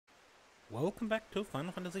Welcome back to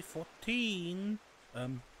Final Fantasy XIV.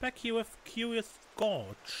 Back here with Curious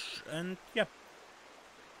Gorge, and yeah,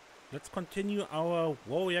 let's continue our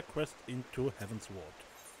warrior quest into Heavensward.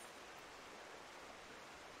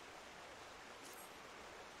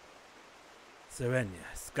 Serenia,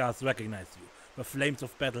 I scarce recognize you. The flames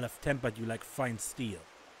of battle have tempered you like fine steel.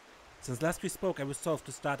 Since last we spoke, I resolved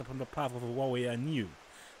to start upon the path of a warrior anew.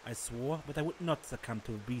 I swore that I would not succumb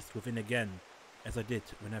to the beast within again, as I did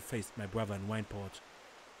when I faced my brother in Wineport.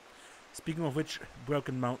 Speaking of which,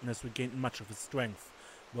 Broken Mountain has regained much of his strength,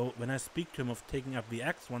 though when I speak to him of taking up the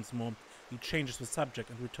axe once more, he changes the subject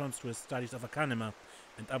and returns to his studies of Arcanima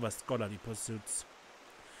and other scholarly pursuits.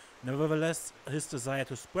 Nevertheless, his desire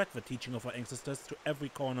to spread the teaching of our ancestors to every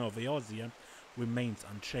corner of Eorzea remains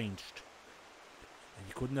unchanged. And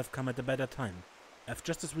he couldn't have come at a better time. I've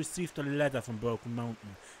just received a letter from Broken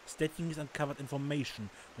Mountain, stating he's uncovered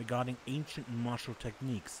information regarding ancient martial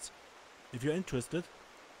techniques. If you're interested,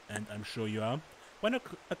 and I'm sure you are, why not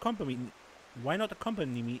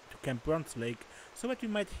accompany me to Camp Bronze Lake so that we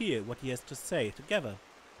might hear what he has to say together?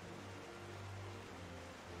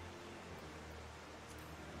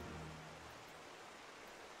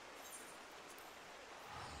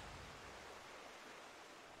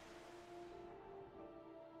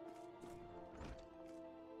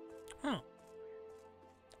 Huh.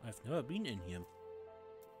 I've never been in here.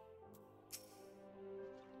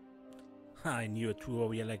 I knew a true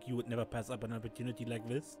warrior like you would never pass up an opportunity like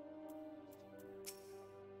this.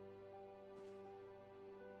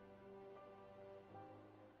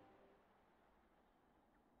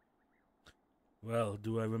 Well,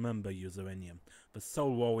 do I remember you, Serenia, the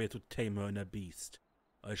sole warrior to tame her inner beast.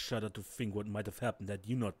 I shudder to think what might have happened had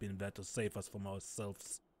you not been there to save us from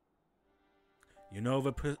ourselves. You know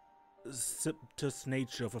the precipitous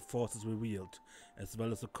nature of the forces we wield, as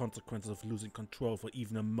well as the consequences of losing control for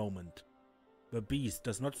even a moment. The beast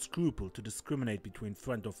does not scruple to discriminate between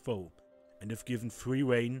friend or foe, and if given free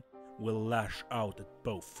rein, will lash out at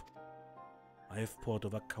both. I have pored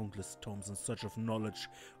over countless tomes in search of knowledge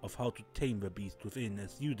of how to tame the beast within,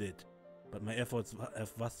 as you did, but my efforts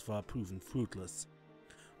have thus far proven fruitless.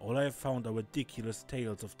 All I have found are ridiculous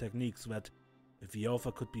tales of techniques that, if the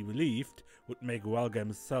author could be believed, would make Rhalga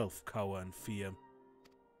himself cower in fear.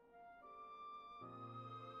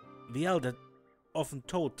 The elder often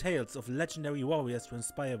told tales of legendary warriors to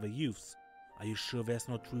inspire the youths. Are you sure there's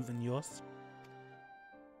no truth in yours?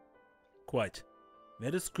 Quite. There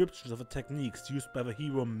are descriptions of the techniques used by the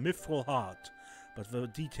hero Mythril Heart, but the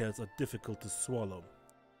details are difficult to swallow.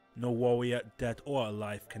 No warrior, dead or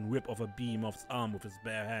alive, can rip off a behemoth's arm with his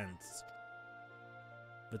bare hands.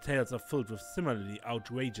 The tales are filled with similarly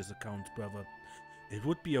outrageous accounts, brother. It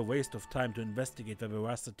would be a waste of time to investigate their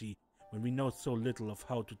veracity when we know so little of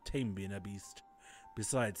how to tame the inner beast.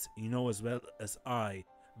 Besides, you know as well as I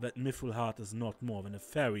that Mythril Heart is not more than a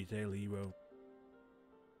fairy tale hero.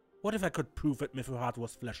 What if I could prove that Mythril Heart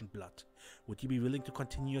was flesh and blood? Would you be willing to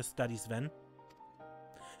continue your studies then?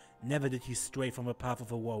 Never did he stray from the path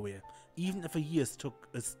of a warrior, even if the years took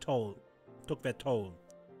their toll.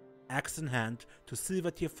 Axe in hand, to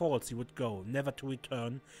Silvertear Falls he would go, never to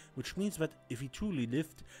return, which means that if he truly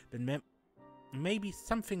lived, then maybe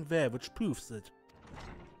something there which proves it.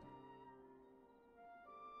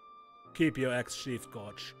 Keep your axe sheathed,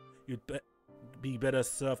 Gorge. You'd be better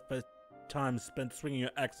served by time spent swinging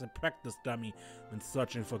your axe in practice, dummy, than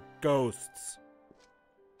searching for ghosts.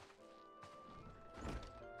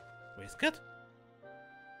 Waistcoat?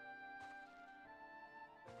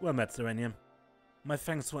 Well met, Serenia. My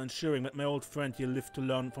thanks for ensuring that my old friend here lived to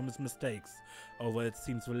learn from his mistakes, although it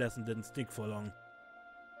seems the lesson didn't stick for long.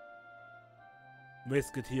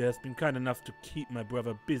 Waistcoat here has been kind enough to keep my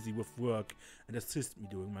brother busy with work and assist me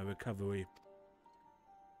during my recovery.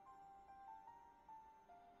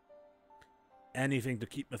 Anything to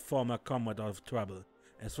keep my former comrade out of trouble.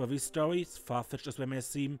 As for these stories, far-fetched as they may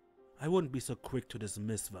seem, I wouldn't be so quick to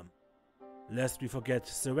dismiss them. Lest we forget,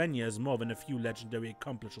 Serenia is more than a few legendary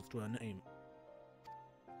accomplishments to her name.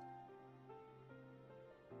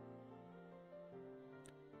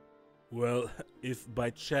 Well, if by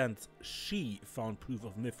chance she found proof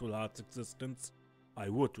of Mythril Heart's existence, I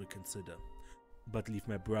would reconsider, but leave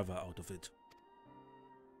my brother out of it.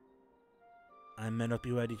 I may not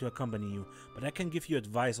be ready to accompany you, but I can give you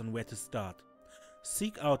advice on where to start.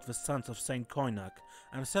 Seek out the Sons of Saint Koinak.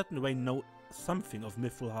 I'm certain they know something of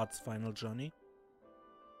Mythril Heart's final journey.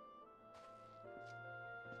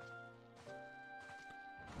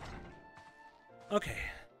 Okay.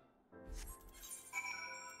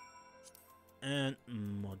 And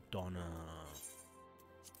Madonna.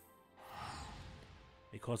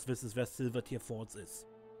 Because this is where Silvertear Falls is.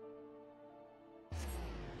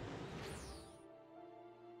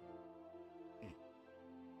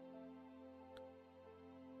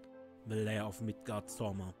 The lair of Midgard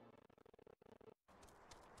Stormer.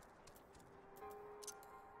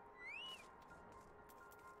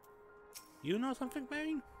 You know something,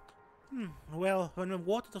 Baron? Well, when the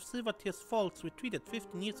waters of Silver Tears Falls retreated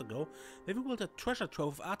 15 years ago, they revealed a treasure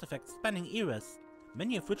trove of artifacts spanning eras,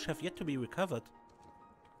 many of which have yet to be recovered.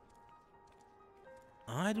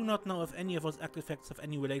 I do not know if any of those artifacts have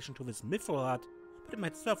any relation to this Mythril Heart, but it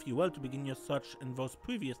might serve you well to begin your search in those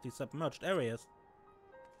previously submerged areas.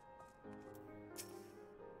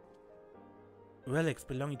 Relics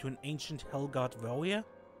belonging to an ancient Hellguard warrior?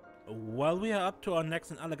 While we are up to our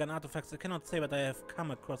necks in elegant artifacts, I cannot say that I have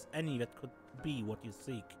come across any that could be what you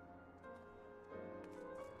seek.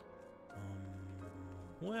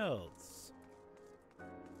 Who else?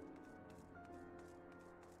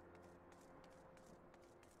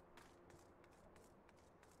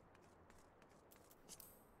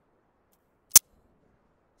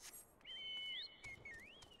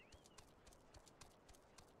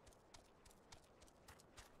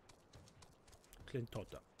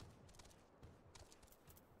 Clintota.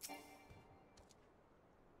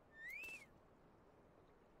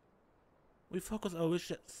 We focus our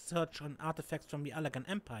research on artifacts from the Allagan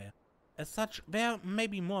Empire. As such, there may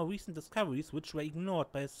be more recent discoveries which were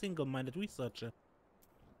ignored by a single-minded researcher.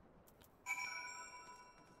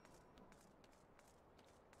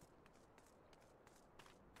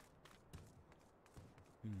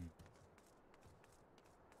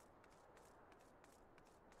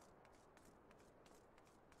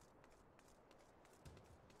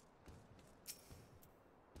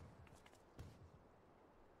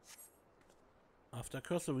 After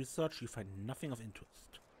cursory research, you find nothing of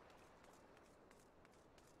interest.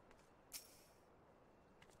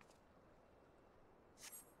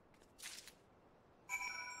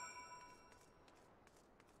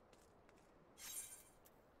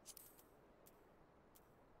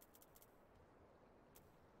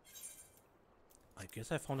 I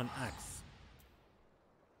guess I found an axe.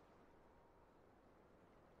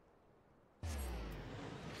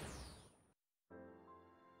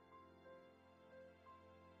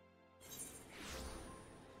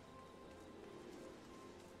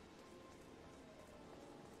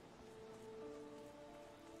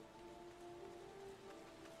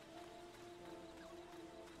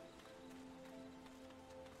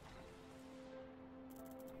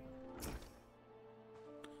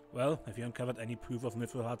 Well, have you uncovered any proof of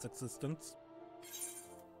Mythril Heart's existence?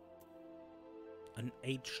 An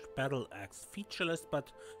aged battle axe, featureless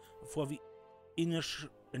but for the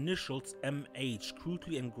initials MH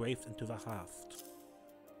crudely engraved into the haft.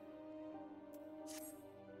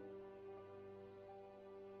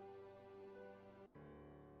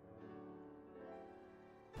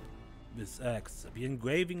 This axe, the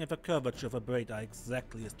engraving and the curvature of the blade are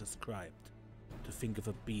exactly as described. To think of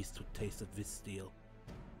a beast who tasted this steel.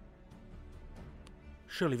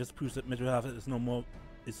 Surely this proves that Mythril Heart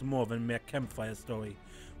is more than a mere campfire story.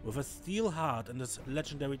 With a steel heart and its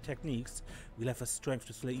legendary techniques, we'll have the strength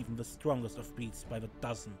to slay even the strongest of beasts by the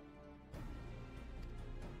dozen.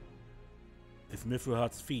 If Mythril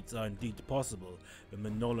Heart's feats are indeed possible, then the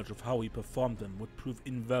knowledge of how he performed them would prove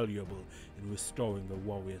invaluable in restoring the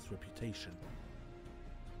warrior's reputation.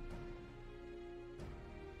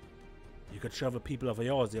 You could show the people of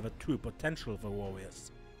Eorzea the true potential of the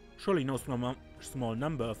warriors. Surely no small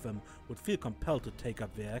number of them would feel compelled to take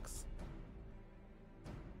up the axe.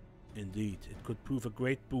 Indeed, it could prove a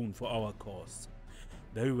great boon for our cause.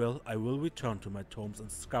 Very well, I will return to my tomes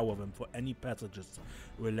and scour them for any passages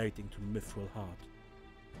relating to Mythril Heart.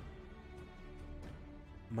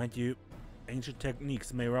 Mind you, ancient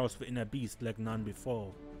techniques may rouse the inner beast like none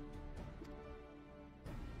before.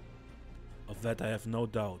 Of that I have no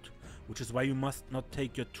doubt, which is why you must not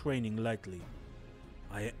take your training lightly.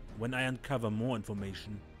 When I uncover more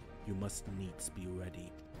information, you must needs be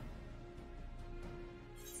ready.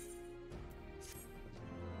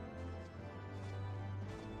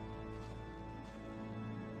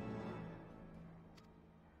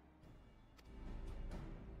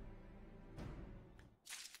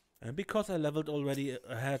 And because I leveled already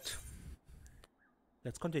ahead,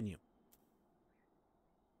 let's continue.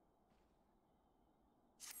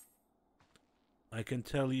 I can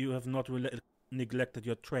tell you have not neglected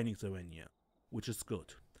your training, Serenia, which is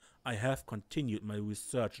good. I have continued my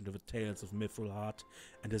research into the tales of Mythril Heart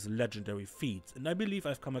and his legendary feats, and I believe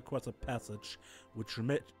I've come across a passage which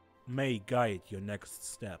may guide your next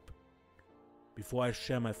step. Before I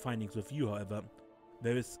share my findings with you, however,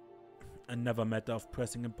 there is another matter of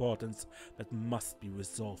pressing importance that must be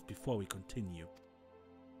resolved before we continue.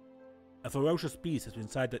 A ferocious beast has been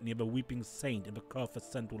sighted near the Weeping Saint in the Corfus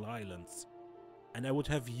Central Highlands, and I would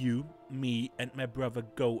have you, me, and my brother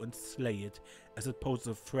go and slay it, as it poses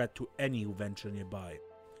a threat to any who venture nearby.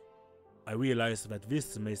 I realize that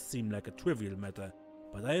this may seem like a trivial matter,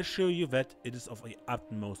 but I assure you that it is of the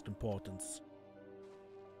utmost importance.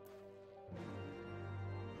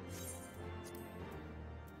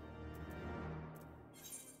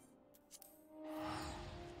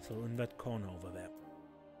 So in that corner over there.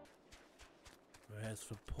 Where's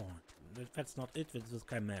the point? That's not it, this is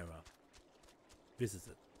Chimera. This is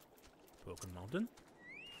it. Broken Mountain?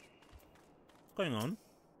 What's going on?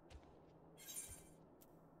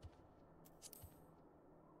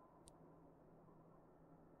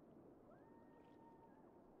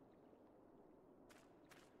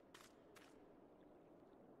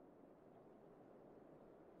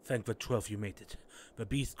 Thank the 12 you made it. The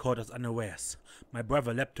beast caught us unawares. My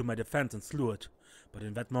brother leapt to my defense and slew it, but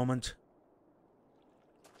in that moment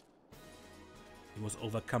he was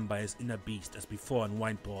overcome by his inner beast as before in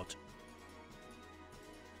Wineport.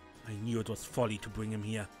 I knew it was folly to bring him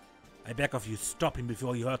here. I beg of you, stop him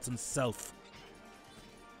before he hurts himself.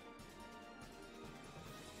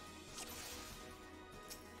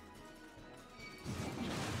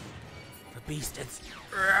 The beast is...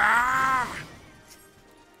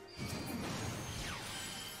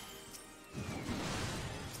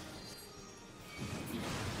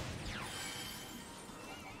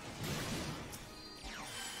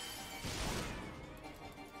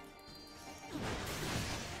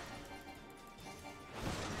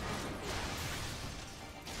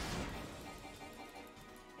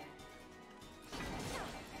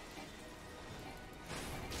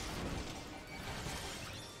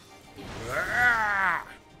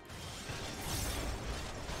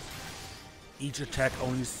 Each attack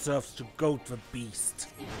only serves to goad the beast.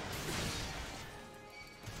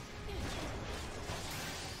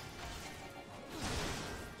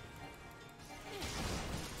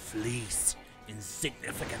 Fleece,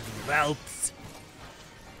 insignificant whelps.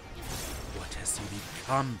 What has he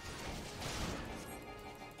become?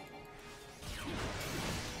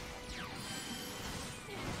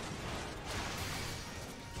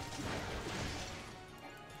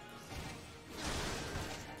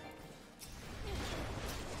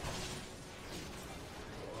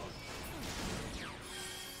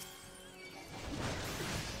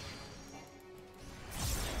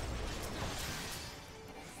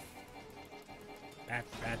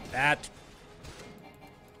 That.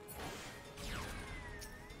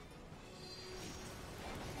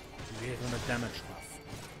 You gave him a damage buff.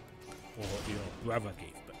 Or your brother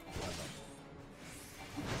gave the brother.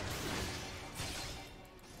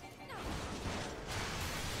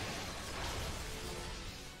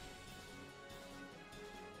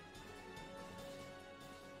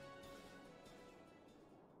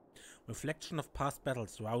 Reflection of past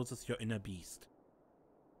battles rouses your inner beast.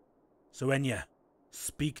 Serenia,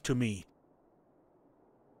 speak to me.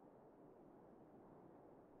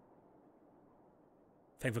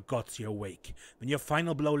 Thank the gods you're awake. When your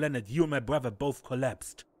final blow landed, you and my brother both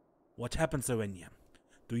collapsed. What happened, Serenia?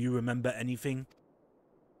 Do you remember anything?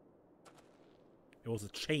 It was a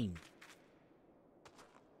chain.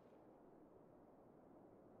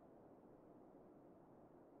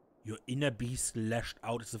 Your inner beast lashed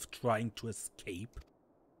out as if trying to escape.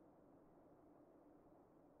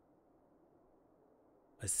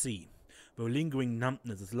 I see. The lingering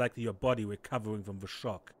numbness is likely your body recovering from the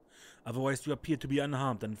shock. Otherwise you appear to be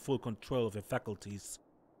unharmed and in full control of your faculties.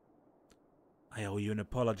 I owe you an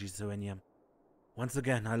apology, Serenia. Once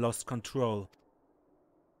again, I lost control.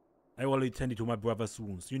 I already tended to my brother's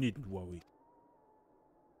wounds. You needn't worry.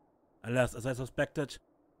 Alas, as I suspected,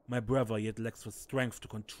 my brother yet lacks the strength to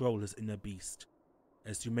control his inner beast.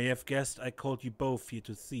 As you may have guessed, I called you both here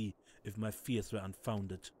to see if my fears were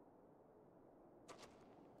unfounded.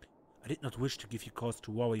 I did not wish to give you cause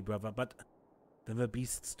to worry, brother, but when the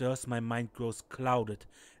beast stirs, my mind grows clouded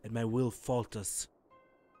and my will falters.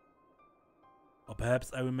 Or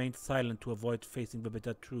perhaps I remained silent to avoid facing the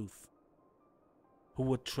bitter truth. Who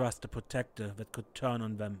would trust a protector that could turn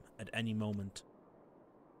on them at any moment?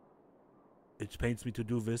 It pains me to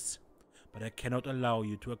do this, but I cannot allow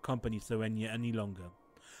you to accompany Serenia any longer.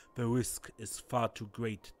 The risk is far too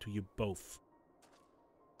great to you both.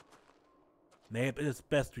 Maybe it is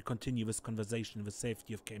best we continue this conversation in the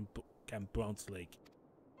safety of Camp Brownslake.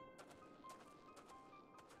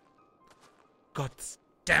 God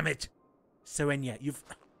damn it! Serenia,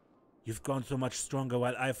 you've grown so much stronger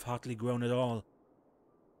while I've hardly grown at all.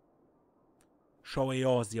 Show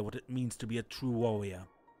Eorzea what it means to be a true warrior.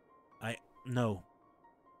 I know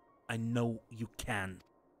you can.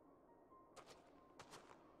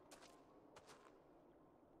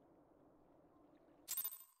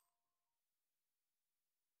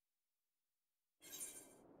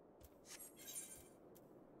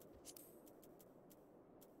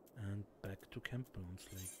 to Campbell's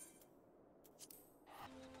Lake.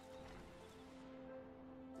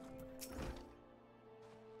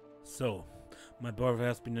 So, my brother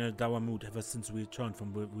has been in a dour mood ever since we returned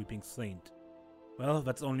from Weeping Saint. Well,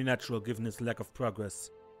 that's only natural given his lack of progress,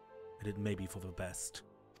 and it may be for the best.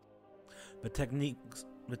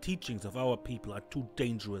 The teachings of our people are too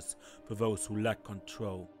dangerous for those who lack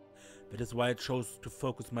control. That is why I chose to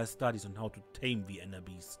focus my studies on how to tame the inner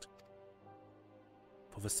beast.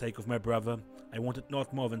 For the sake of my brother, I wanted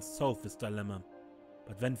not more than solve this dilemma,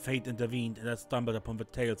 but then fate intervened and I stumbled upon the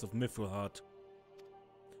tales of Mythril Heart.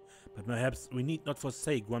 But perhaps we need not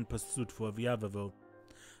forsake one pursuit for the other though.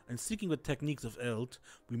 In seeking the techniques of Eld,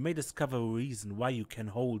 we may discover a reason why you can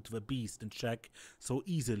hold the beast in check so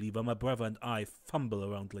easily while my brother and I fumble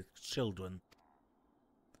around like children.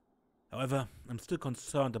 However, I'm still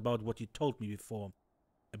concerned about what you told me before,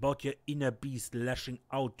 about your inner beast lashing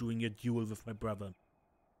out during your duel with my brother.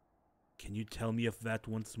 Can you tell me of that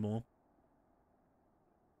once more?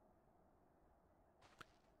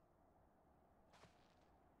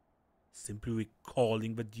 Simply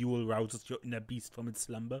recalling the duel rouses your inner beast from its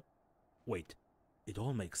slumber? Wait, it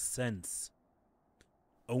all makes sense.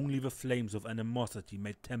 Only the flames of animosity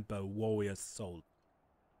may temper a warrior's soul.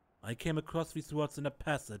 I came across these words in a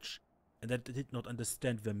passage, and I did not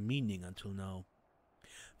understand their meaning until now.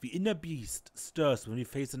 The inner beast stirs when we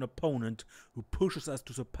face an opponent who pushes us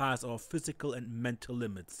to surpass our physical and mental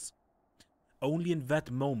limits. Only in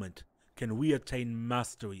that moment can we attain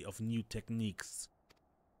mastery of new techniques.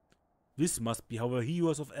 This must be how the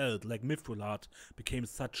heroes of Eld, like Mythril Heart, became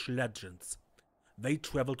such legends. They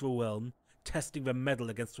traveled the realm, testing their mettle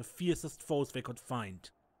against the fiercest foes they could find.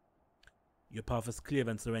 Your path is clear,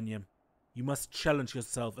 then, Serenia. You must challenge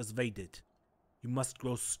yourself as they did. You must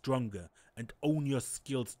grow stronger and own your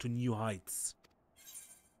skills to new heights.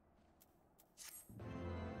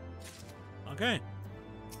 Okay.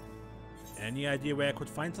 Any idea where I could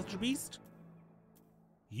find such a beast?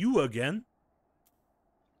 You again?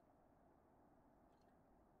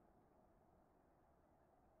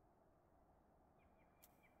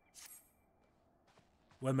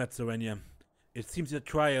 Well met, Serenia. It seems your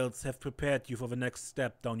trials have prepared you for the next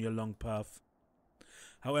step down your long path.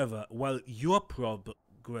 However, while your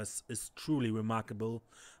progress is truly remarkable,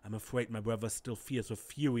 I'm afraid my brother still fears the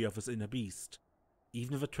fury of his inner beast.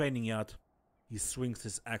 Even in the training yard, he swings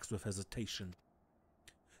his axe with hesitation.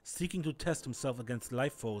 Seeking to test himself against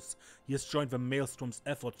life foes, he has joined the Maelstrom's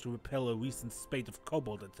efforts to repel a recent spate of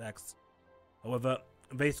kobold attacks. However,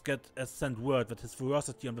 Vaisket has sent word that his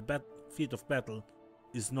ferocity on the field of battle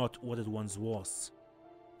is not what it once was.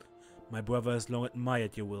 My brother has long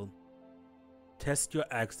admired your will. Test your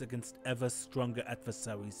axe against ever stronger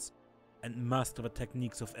adversaries and master the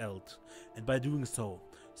techniques of Eld, and by doing so,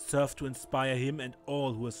 serve to inspire him and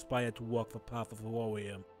all who aspire to walk the path of a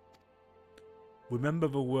warrior. Remember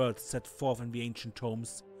the words set forth in the ancient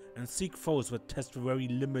tomes, and seek foes that test the very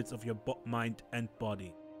limits of your mind and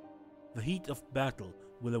body. The heat of battle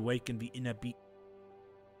will awaken the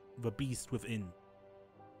the beast within,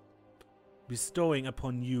 bestowing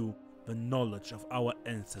upon you the knowledge of our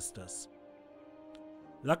ancestors.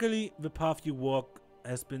 Luckily, the path you walk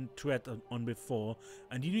has been tread on before,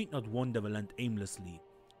 and you need not wander the land aimlessly.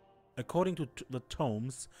 According to the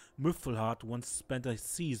tomes, Mythril Heart once spent a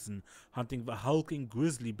season hunting the hulking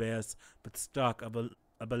grizzly bears that stalk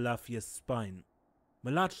Abalafia's spine,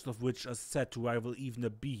 the largest of which are said to rival even a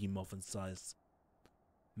behemoth in size.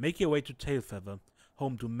 Make your way to Tailfeather,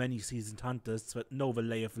 home to many seasoned hunters that know the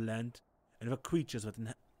lay of the land and the creatures that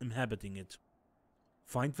inhabiting it.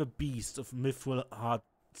 Find the beast of Mythril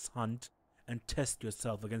Heart's hunt and test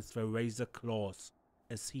yourself against their razor claws,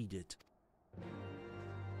 as he did.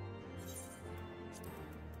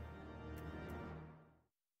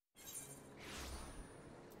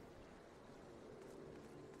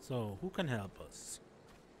 So, who can help us?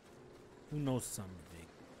 Who knows something?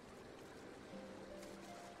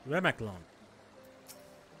 Remaklon.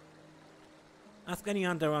 Ask any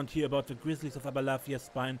hunter around here about the grizzlies of Abalafia's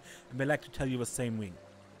spine, and they'd like to tell you the same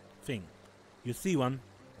thing. You see one,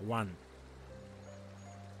 run.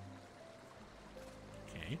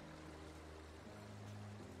 Okay.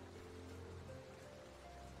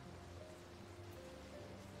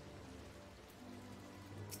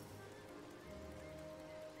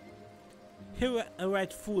 You're a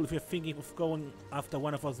right fool if you're thinking of going after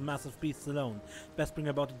one of those massive beasts alone. Best bring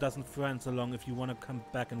about a dozen friends along if you want to come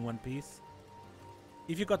back in one piece.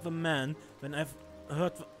 If you got the man, then I've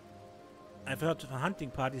heard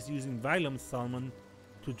hunting parties using Vylum salmon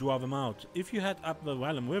to draw them out. If you head up the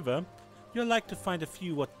Vylum River, you'll like to find a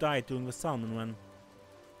few what died during the salmon run.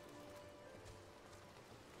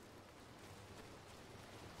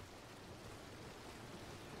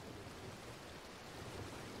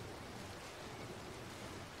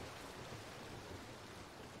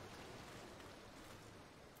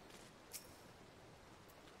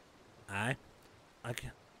 I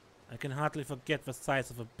can hardly forget the size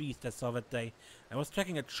of a beast I saw that day. I was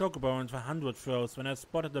tracking a chocobo in the 100 throws when I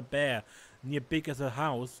spotted a bear near big as a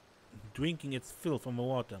house, drinking its fill from the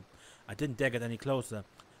water. I didn't dare get any closer,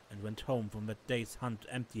 and went home from that day's hunt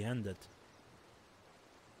empty-handed.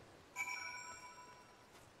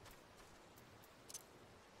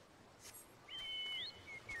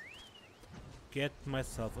 Get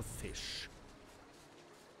myself a fish.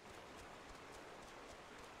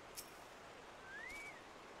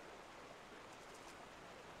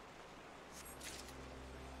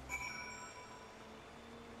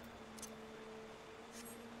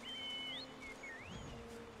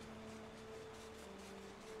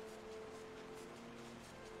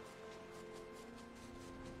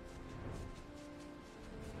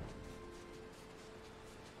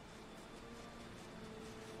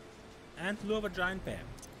 And lure a giant bear.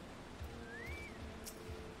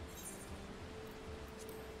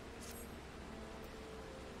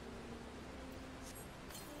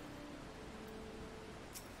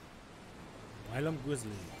 While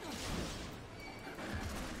grizzly.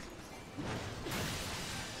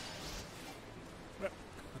 Man,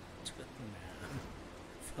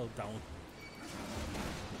 fell down.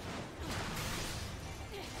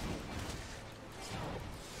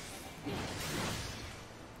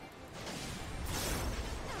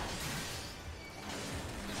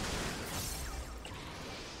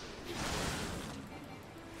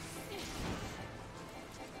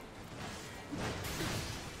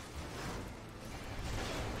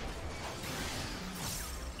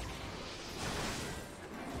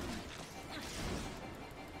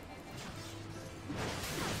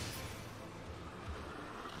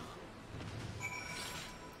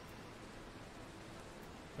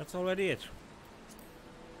 That's already it.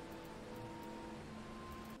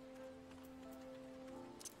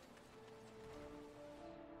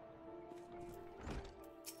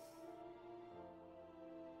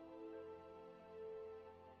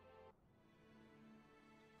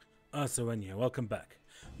 Serenia, welcome back.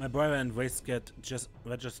 My brother and Waistcat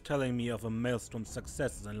were just telling me of a maelstrom's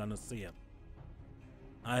successes in Lanosea.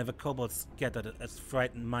 I have a kobold scattered as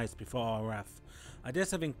frightened mice before our wrath. I dare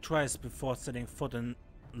saving twice before setting foot in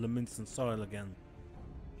Leminson soil again.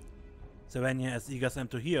 Serenia, as eager as I am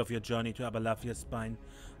to hear of your journey to Abalathia's spine,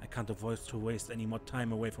 I can't afford to waste any more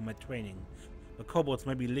time away from my training. The kobolds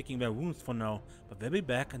may be licking their wounds for now, but they'll be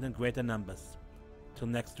back and in greater numbers. Till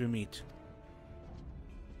next we meet.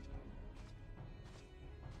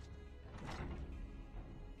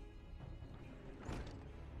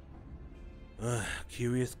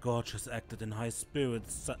 Curious Gorge has acted in high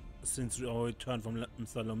spirits since our return from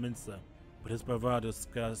Lominsa, but his bravado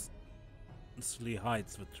scarcely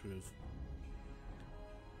hides the truth.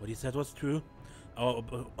 What he said was true. Our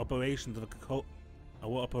operations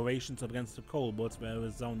against the kobolds were a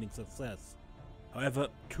resounding success. However,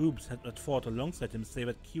 troops that fought alongside him say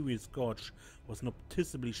that Curious Gorge was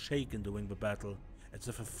noticeably shaken during the battle, as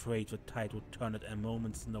if afraid the tide would turn at a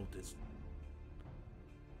moment's notice.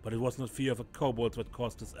 But it was not fear of a kobold that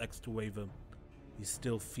caused his axe to waver. He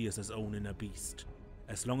still fears his own inner beast.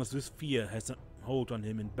 As long as this fear has a hold on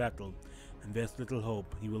him in battle, and there's little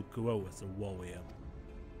hope he will grow as a warrior.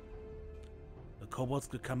 The kobolds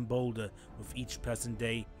become bolder with each passing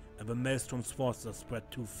day, and the Maelstrom's forces are spread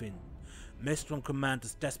too thin. Maelstrom Command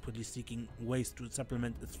is desperately seeking ways to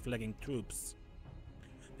supplement its flagging troops.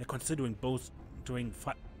 They're considering bolstering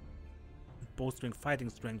fighting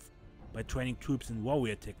strength by training troops in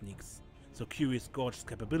warrior techniques, so Curious Gorge's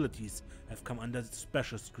capabilities have come under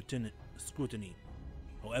special scrutiny.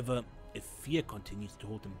 However, if fear continues to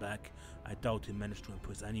hold him back, I doubt he'll manage to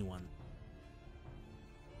impress anyone.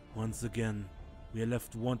 Once again, we are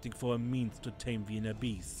left wanting for a means to tame the inner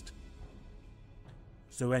beast.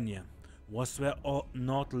 Serenia, was there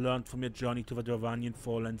naught learned from your journey to the Dravanian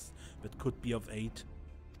Forelands that could be of aid?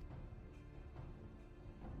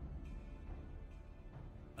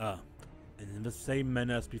 And in the same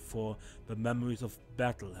manner as before, the memories of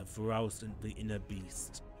battle have roused in the inner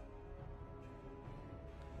beast.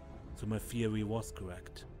 So my theory was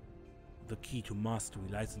correct. The key to mastery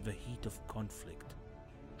lies in the heat of conflict.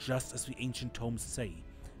 Just as the ancient tomes say,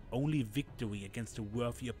 only victory against a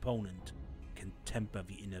worthy opponent can temper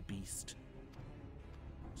the inner beast.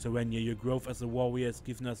 Serenia, your growth as a warrior has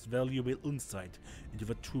given us valuable insight into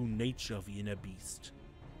the true nature of the inner beast.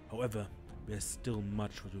 However, there's still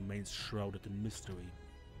much that remains shrouded in mystery.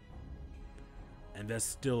 And there's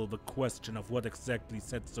still the question of what exactly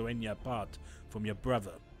sets Serenia apart from your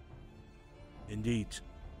brother. Indeed,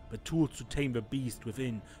 the tools to tame the beast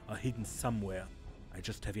within are hidden somewhere. I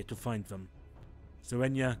just have yet to find them.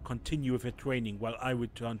 Serenia, continue with your training while I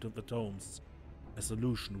return to the tomes. A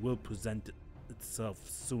solution will present itself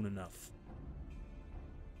soon enough.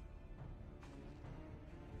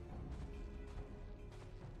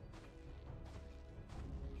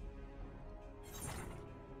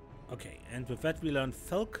 Okay, and with that we learn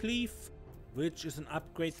Fell Cleave, which is an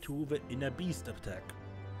upgrade to the Inner Beast attack.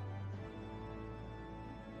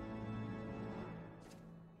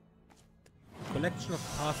 Collection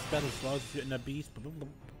of past battles rouses your Inner Beast.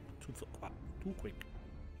 Too quick.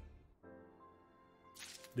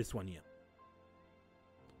 This one here.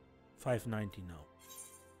 590 now.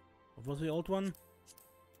 What was the old one?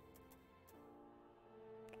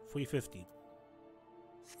 350.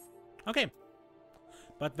 Okay.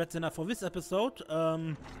 But that's enough for this episode.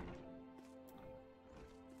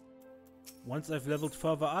 Once I've leveled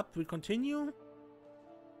further up, we continue.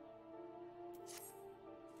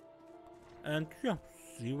 And yeah,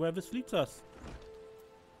 see where this leads us.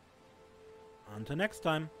 Until next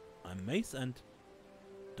time, I'm Mace and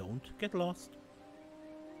don't get lost.